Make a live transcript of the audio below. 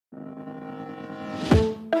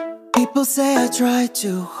People say I try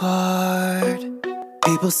too hard.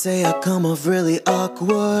 People say I come off really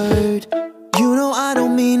awkward. You know I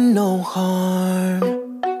don't mean no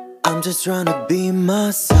harm. I'm just trying to be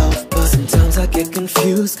myself, but sometimes I get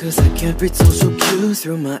confused, cause I can't read social cues.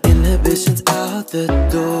 Through my inhibitions out the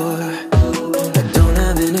door. I don't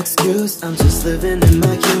have an excuse, I'm just living in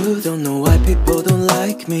my youth. Don't know why people don't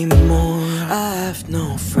like me more. I have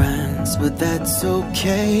no friends, but that's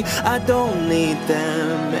okay. I don't need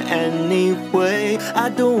them anyway. I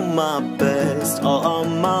do my best all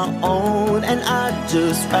on my own, and I'd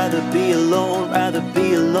just rather be alone, rather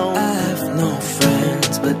be alone. I have no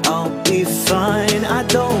friends, but I'll be fine. I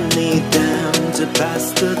don't need them to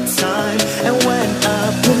pass the time. And when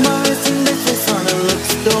I put my wrist in this face on, it looks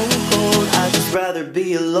stone cold. I'd just rather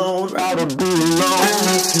be alone, rather be alone. I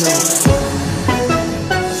have no friends.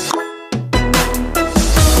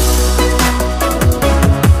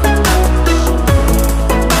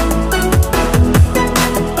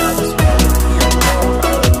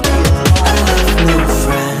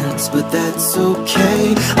 But that's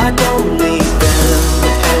okay.